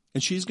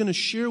 And she's going to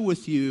share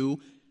with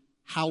you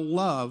how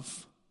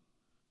love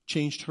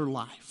changed her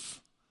life.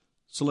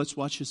 So let's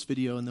watch this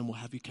video and then we'll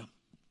have you come.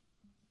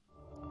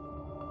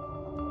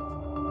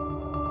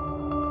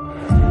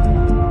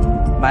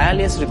 My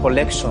earliest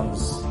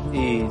recollections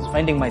is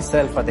finding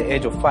myself at the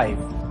age of 5,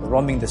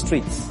 roaming the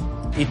streets,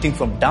 eating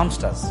from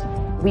dumpsters.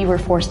 We were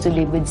forced to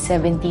live with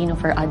 17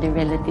 of our other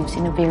relatives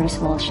in a very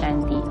small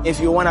shanty. If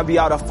you want to be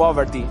out of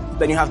poverty,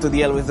 then you have to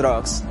deal with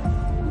drugs.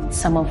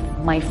 Some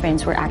of my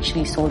friends were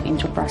actually sold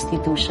into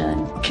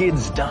prostitution.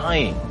 Kids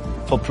dying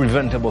for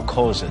preventable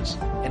causes.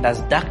 And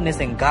as darkness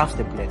engulfs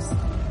the place,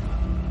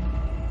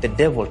 the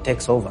devil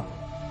takes over.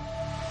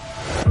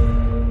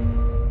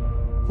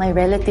 My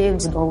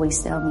relatives would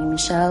always tell me,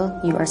 Michelle,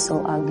 you are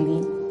so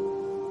ugly.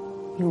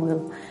 You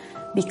will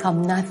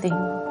become nothing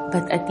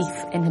but a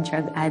thief and a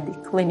drug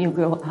addict when you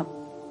grow up.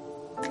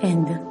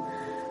 And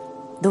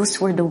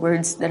those were the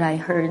words that I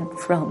heard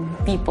from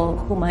people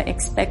whom I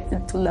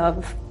expected to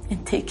love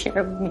and take care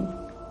of me.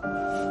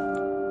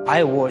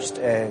 I watched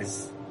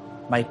as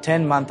my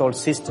 10-month-old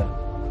sister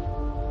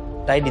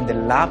died in the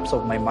laps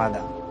of my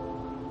mother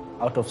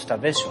out of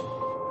starvation.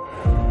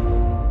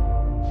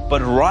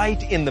 But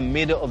right in the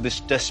middle of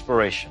this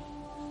desperation,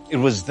 it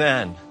was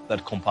then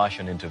that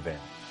Compassion intervened.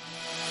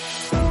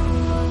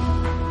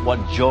 What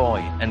joy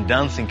and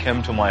dancing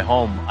came to my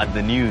home at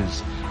the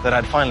news that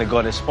I'd finally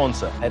got a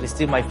sponsor. I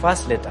received my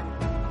first letter.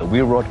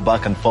 We wrote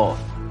back and forth.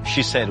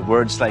 She said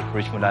words like,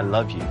 Richmond, I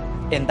love you.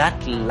 And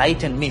that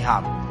lightened me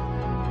up.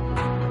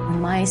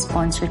 My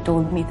sponsor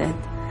told me that,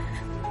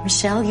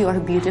 Michelle, you are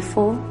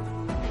beautiful.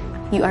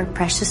 You are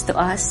precious to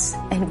us,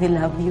 and we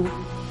love you.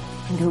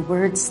 And the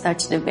words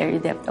touched the very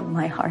depth of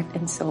my heart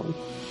and soul.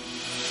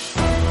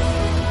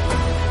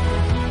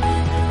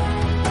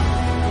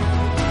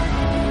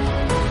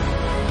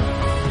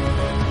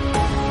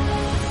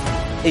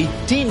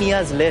 "18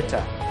 years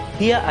later,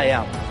 here I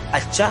am,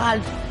 a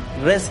child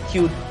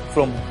rescued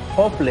from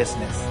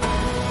hopelessness.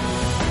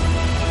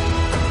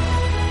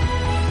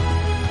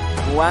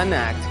 One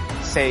act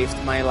saved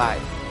my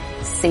life.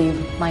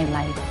 Saved my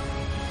life.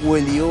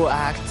 Will you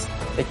act?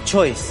 The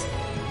choice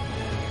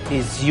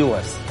is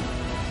yours.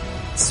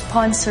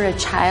 Sponsor a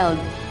child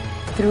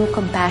through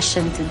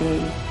Compassion today.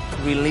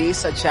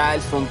 Release a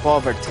child from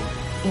poverty.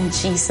 In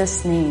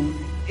Jesus' name.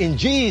 In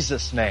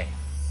Jesus' name.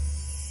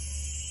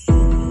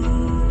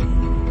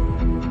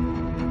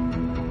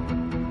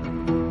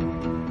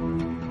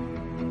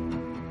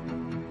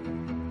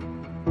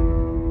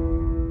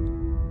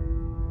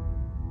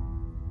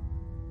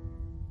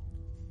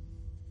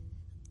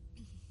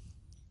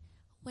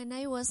 When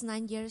I was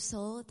 9 years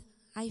old,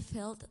 I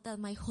felt that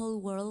my whole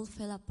world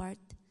fell apart.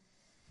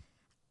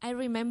 I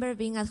remember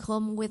being at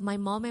home with my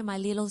mom and my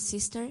little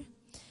sister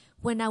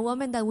when a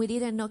woman that we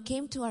didn't know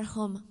came to our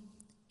home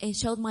and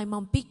showed my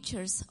mom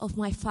pictures of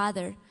my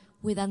father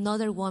with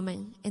another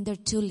woman and their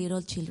 2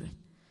 little children.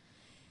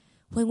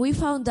 When we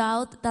found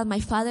out that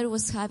my father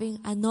was having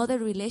another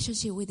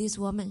relationship with this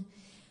woman,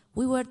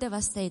 we were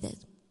devastated.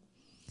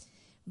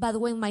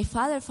 But when my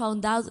father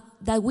found out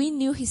that we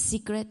knew his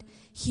secret,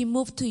 he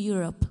moved to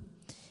Europe,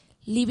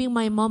 leaving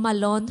my mom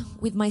alone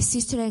with my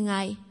sister and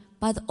I,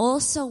 but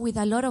also with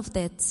a lot of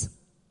debts.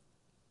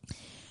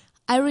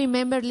 I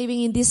remember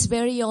living in this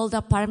very old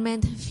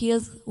apartment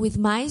filled with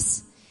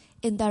mice,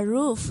 and the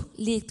roof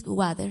leaked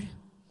water.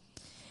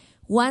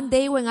 One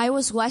day when I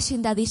was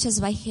washing the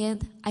dishes by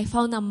hand, I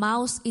found a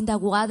mouse in the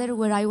water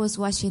where I was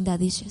washing the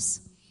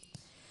dishes.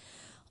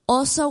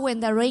 Also, when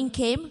the rain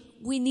came,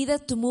 we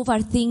needed to move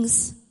our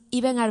things,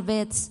 even our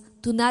beds,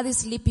 to not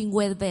sleep in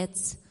wet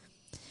beds.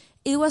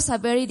 It was a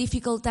very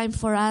difficult time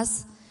for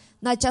us,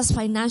 not just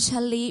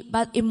financially,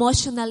 but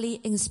emotionally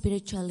and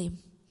spiritually.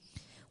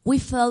 We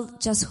felt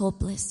just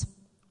hopeless.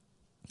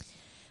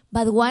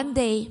 But one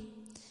day,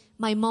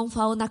 my mom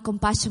found a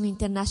Compassion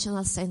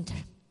International Center.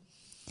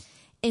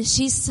 And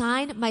she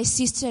signed my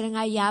sister and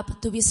I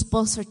up to be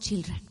sponsored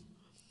children.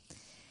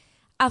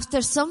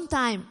 After some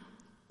time,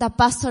 the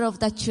pastor of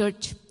the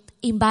church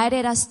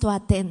invited us to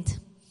attend.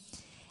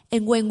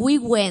 And when we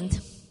went,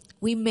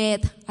 we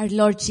met our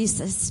Lord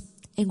Jesus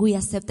and we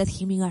accepted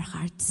him in our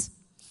hearts.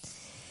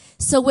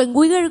 So when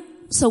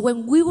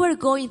we were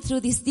going through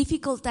these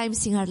difficult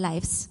times in our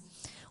lives,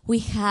 we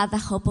had the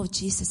hope of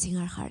Jesus in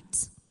our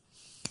hearts.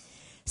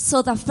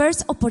 So the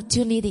first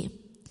opportunity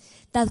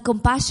that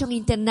Compassion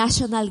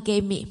International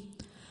gave me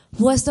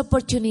was the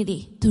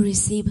opportunity to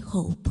receive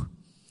hope.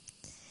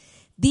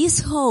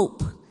 This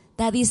hope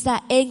that is the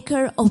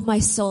anchor of my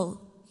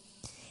soul.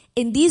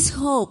 And this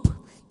hope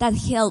that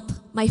helped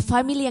my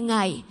family and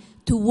I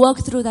to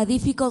walk through the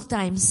difficult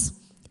times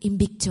in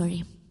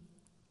victory.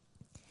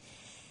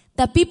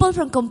 The people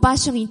from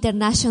Compassion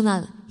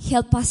International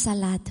helped us a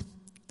lot.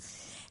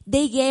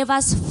 They gave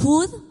us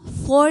food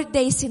 4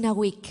 days in a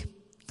week.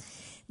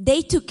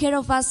 They took care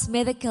of us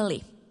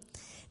medically.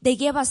 They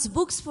gave us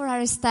books for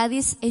our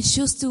studies and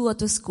shoes to go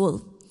to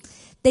school.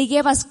 They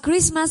gave us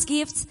Christmas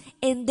gifts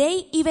and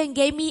they even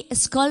gave me a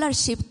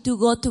scholarship to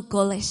go to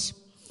college.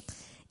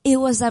 It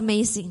was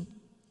amazing.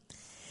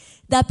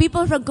 The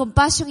people from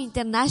Compassion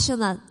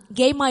International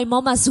gave my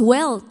mom as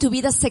well to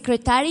be the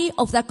secretary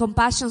of the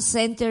Compassion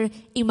Center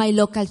in my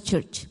local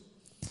church.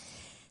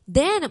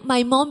 Then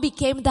my mom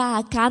became the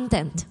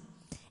accountant.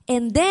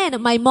 And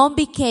then my mom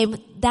became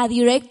the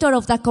director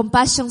of the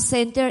Compassion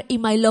Center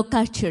in my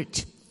local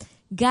church.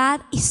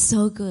 God is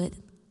so good.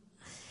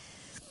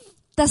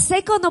 The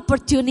second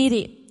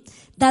opportunity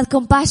that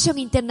Compassion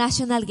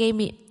International gave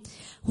me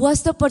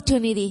was the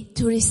opportunity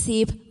to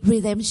receive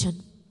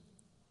redemption.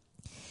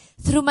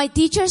 Through my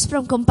teachers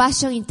from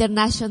Compassion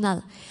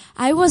International,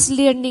 I was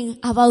learning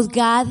about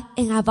God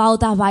and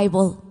about the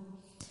Bible.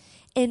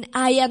 And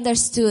I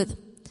understood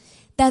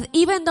that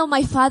even though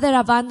my father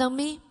abandoned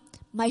me,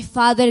 my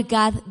Father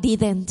God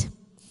didn't.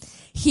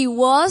 He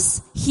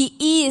was,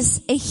 He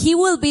is, and He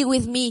will be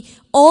with me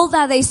all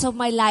the days of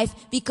my life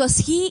because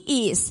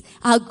He is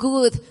a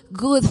good,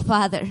 good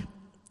Father.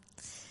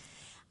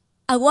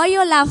 A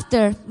while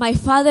after my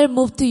father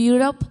moved to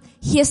Europe,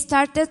 he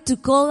started to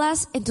call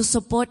us and to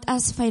support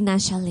us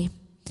financially.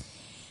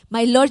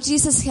 My Lord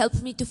Jesus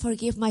helped me to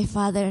forgive my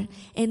father,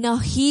 and now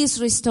He is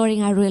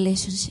restoring our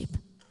relationship.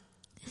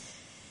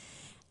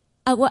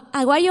 A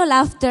while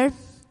after,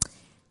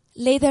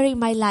 later in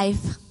my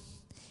life,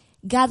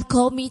 God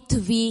called me to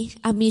be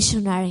a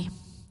missionary.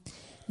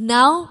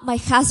 Now, my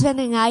husband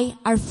and I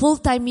are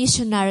full-time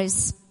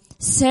missionaries,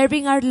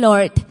 serving our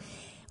Lord,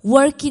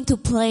 working to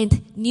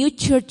plant new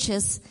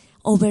churches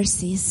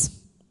overseas.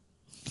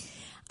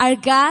 Our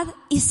God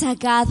is a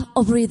God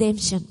of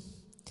redemption.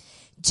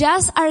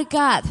 Just our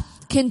God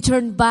can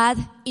turn bad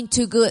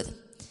into good.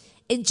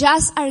 And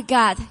just our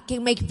God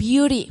can make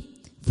beauty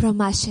from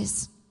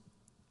ashes.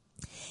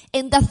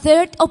 And the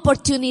third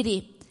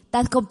opportunity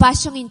that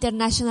Compassion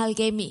International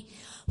gave me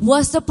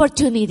was the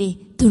opportunity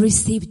to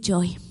receive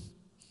joy.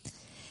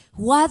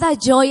 What a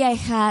joy I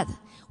had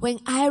when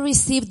I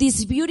received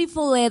these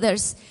beautiful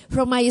letters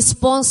from my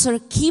sponsor,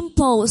 Kim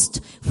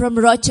Post, from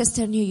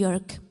Rochester, New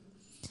York.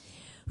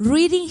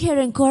 Reading her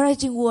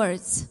encouraging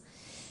words,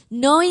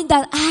 knowing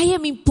that I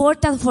am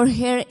important for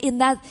her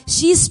and that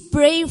she's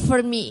praying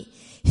for me,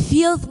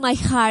 filled my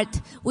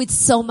heart with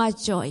so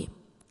much joy.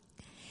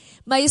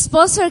 My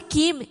sponsor,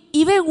 Kim,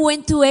 even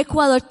went to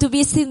Ecuador to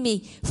visit me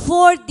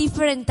 4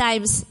 different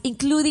times,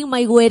 including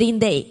my wedding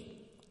day.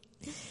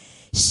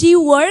 She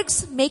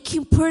works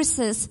making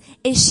purses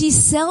and she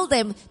sells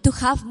them to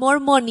have more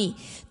money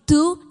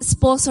to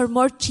sponsor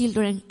more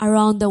children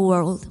around the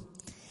world.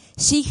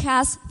 She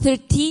has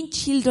 13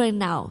 children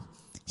now.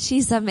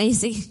 She's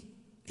amazing.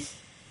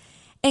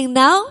 And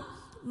now,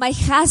 my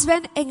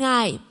husband and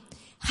I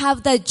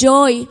have the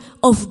joy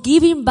of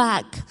giving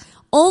back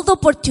all the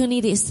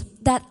opportunities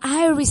that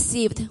I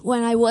received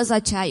when I was a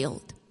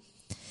child.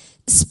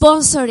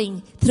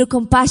 Sponsoring through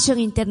Compassion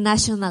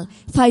International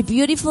 5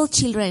 beautiful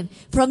children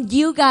from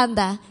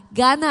Uganda,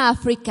 Ghana,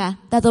 Africa,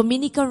 the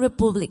Dominican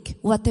Republic,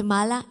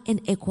 Guatemala,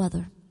 and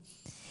Ecuador.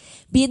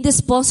 Being the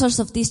sponsors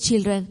of these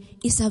children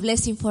is a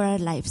blessing for our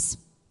lives.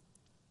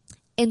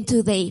 And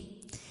today,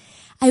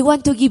 I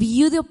want to give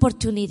you the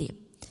opportunity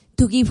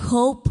to give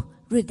hope,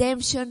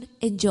 redemption,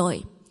 and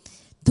joy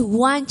to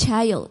one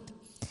child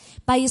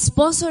by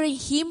sponsoring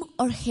him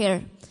or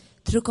her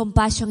through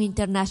Compassion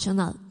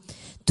International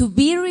to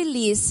be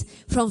released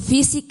from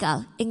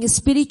physical and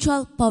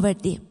spiritual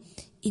poverty.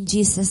 In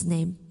Jesus'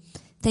 name.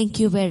 Thank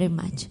you very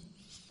much.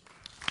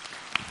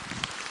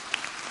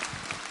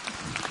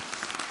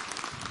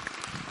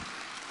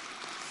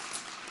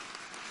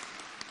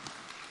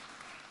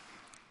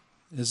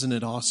 Isn't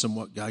it awesome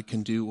what God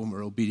can do when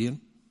we're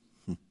obedient?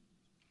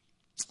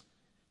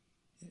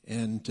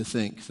 And to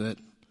think that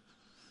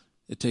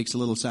it takes a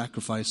little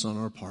sacrifice on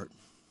our part.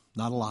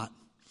 Not a lot.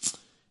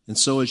 And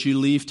so as you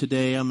leave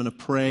today, I'm going to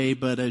pray,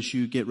 but as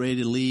you get ready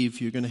to leave,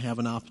 you're going to have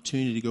an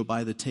opportunity to go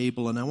by the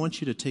table, and I want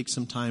you to take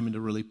some time and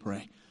to really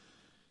pray.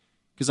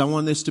 Because I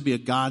want this to be a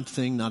God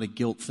thing, not a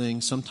guilt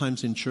thing.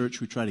 Sometimes in church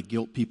we try to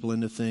guilt people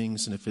into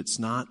things, and if it's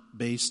not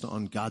based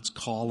on God's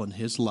call and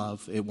His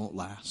love, it won't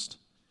last.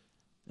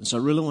 And so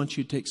I really want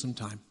you to take some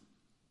time.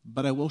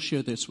 But I will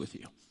share this with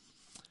you.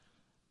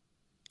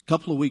 A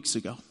couple of weeks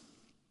ago,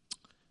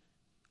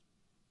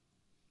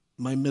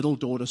 my middle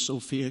daughter,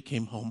 Sophia,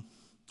 came home.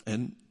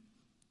 And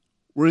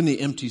we're in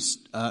the empty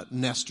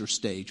nester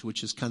stage,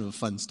 which is kind of a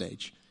fun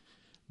stage.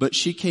 But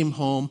she came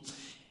home,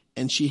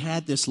 and she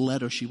had this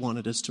letter she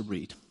wanted us to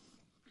read.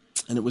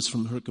 And it was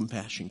from her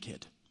compassion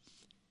kid.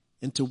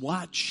 And to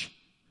watch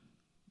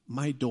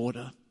my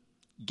daughter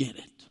get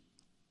it.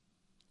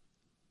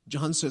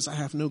 John says, I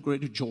have no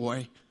greater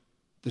joy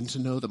than to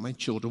know that my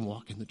children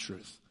walk in the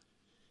truth.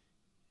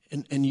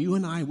 And you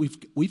and I,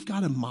 we've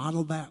got to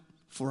model that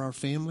for our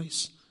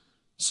families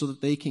so that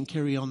they can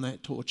carry on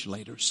that torch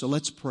later. So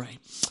let's pray.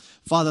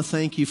 Father,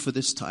 thank you for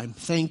this time.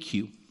 Thank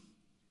you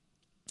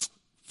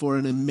for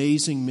an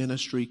amazing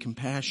ministry,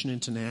 Compassion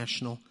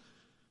International,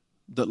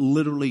 that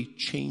literally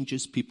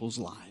changes people's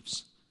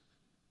lives.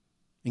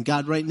 And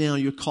God, right now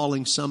you're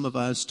calling some of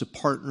us to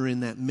partner in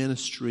that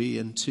ministry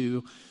and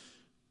to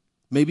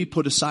maybe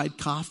put aside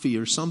coffee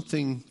or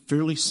something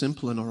fairly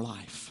simple in our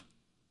life.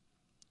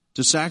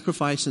 To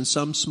sacrifice in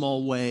some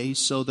small way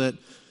so that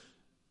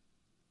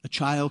a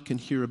child can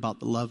hear about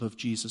the love of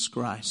Jesus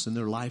Christ and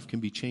their life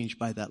can be changed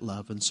by that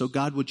love. And so,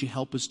 God, would you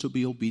help us to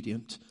be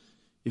obedient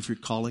if you're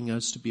calling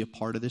us to be a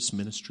part of this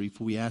ministry?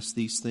 For we ask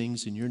these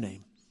things in your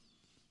name.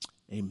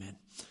 Amen.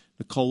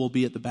 Nicole will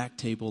be at the back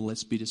table.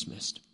 Let's be dismissed.